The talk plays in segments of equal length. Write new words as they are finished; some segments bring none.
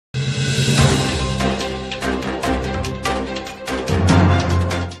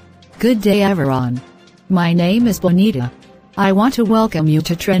Good day everyone. My name is Bonita. I want to welcome you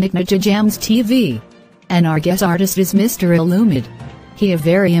to Trinidad Jams TV. And our guest artist is Mr. Illumid. He have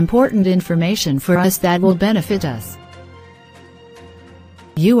very important information for us that will benefit us.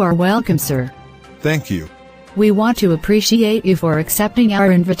 You are welcome, sir. Thank you. We want to appreciate you for accepting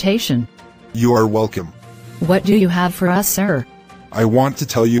our invitation. You are welcome. What do you have for us, sir? I want to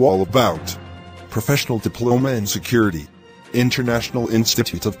tell you all about Professional Diploma in Security. International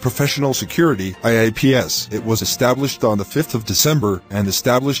Institute of Professional Security, IIPS. It was established on the 5th of December and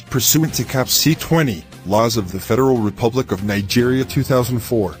established pursuant to Cap C-20, Laws of the Federal Republic of Nigeria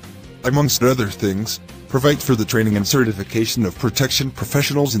 2004. Amongst other things, provide for the training and certification of protection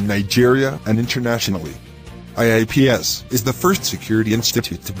professionals in Nigeria and internationally. IIPS is the first security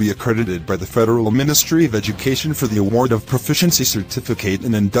institute to be accredited by the Federal Ministry of Education for the award of Proficiency Certificate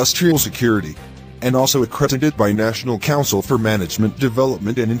in Industrial Security, and also accredited by National Council for Management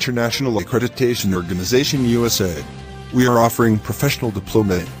Development and International Accreditation Organization USA. We are offering Professional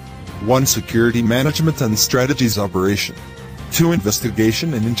Diploma in 1. Security Management and Strategies Operation, 2.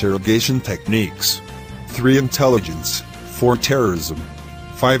 Investigation and Interrogation Techniques, 3. Intelligence, 4. Terrorism,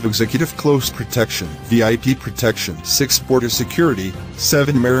 5. Executive Close Protection, VIP Protection, 6. Border Security,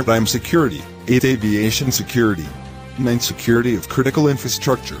 7. Maritime Security, 8. Aviation Security, 9. Security of Critical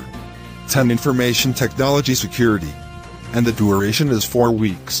Infrastructure, 10. Information Technology Security. And the duration is 4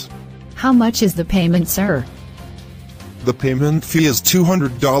 weeks. How much is the payment, sir? The payment fee is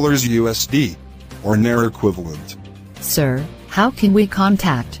 $200 USD, or Naira equivalent. Sir, how can we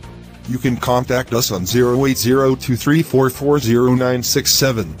contact? You can contact us on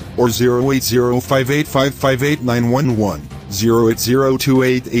 08023440967 or 08058558911,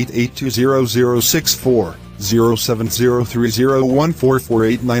 0802888200064,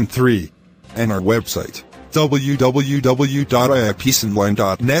 07030144893, and our website,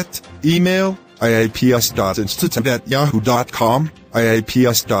 www.iipsonline.net, email, iips.institute@yahoo.com,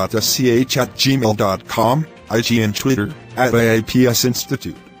 iips.sch@gmail.com, IG and Twitter, @IIPS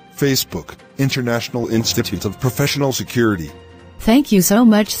Institute, Facebook, International Institute of Professional Security. Thank you so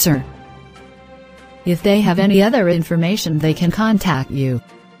much, sir. If they have any other information, they can contact you.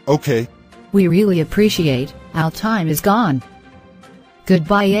 Okay. We really appreciate. Our time is gone.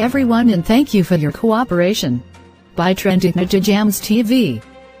 Goodbye everyone, and thank you for your cooperation. Bye Trinidad Jams TV.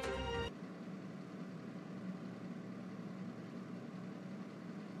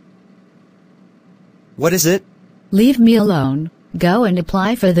 What is it? Leave me alone. Go and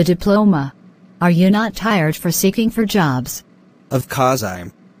apply for the diploma. Are you not tired for seeking for jobs? Of course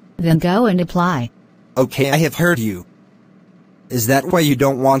I'm. Then go and apply. Okay, I have heard you. Is that why you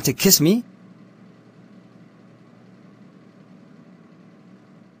don't want to kiss me?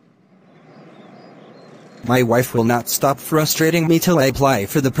 My wife will not stop frustrating me till I apply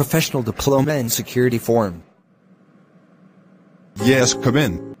for the Professional Diploma in Security form. Yes, come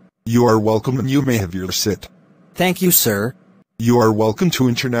in. You are welcome and you may have your sit. Thank you, sir. You are welcome to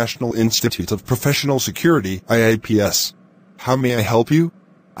International Institute of Professional Security, IIPS. How may I help you?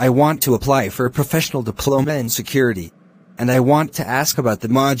 I want to apply for a Professional Diploma in Security, and I want to ask about the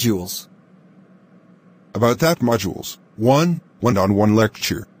modules. About that modules: 1. One-on-one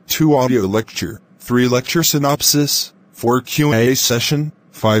lecture, 2. Audio lecture, 3. Lecture synopsis, 4. Q&A session,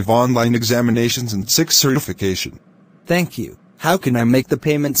 5. Online examinations, and 6. Certification. Thank you. How can I make the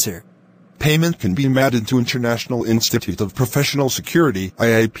payment, sir? Payment can be made into International Institute of Professional Security,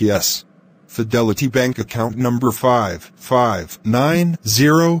 IIPS. Fidelity Bank account number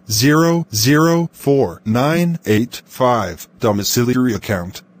 559000498. Domiciliary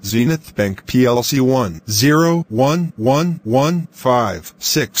account, Zenith Bank PLC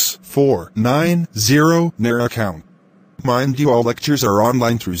 10111564990. Naira account. Mind you, all lectures are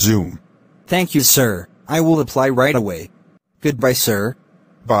online through Zoom. Thank you, sir. I will apply right away. Goodbye, sir.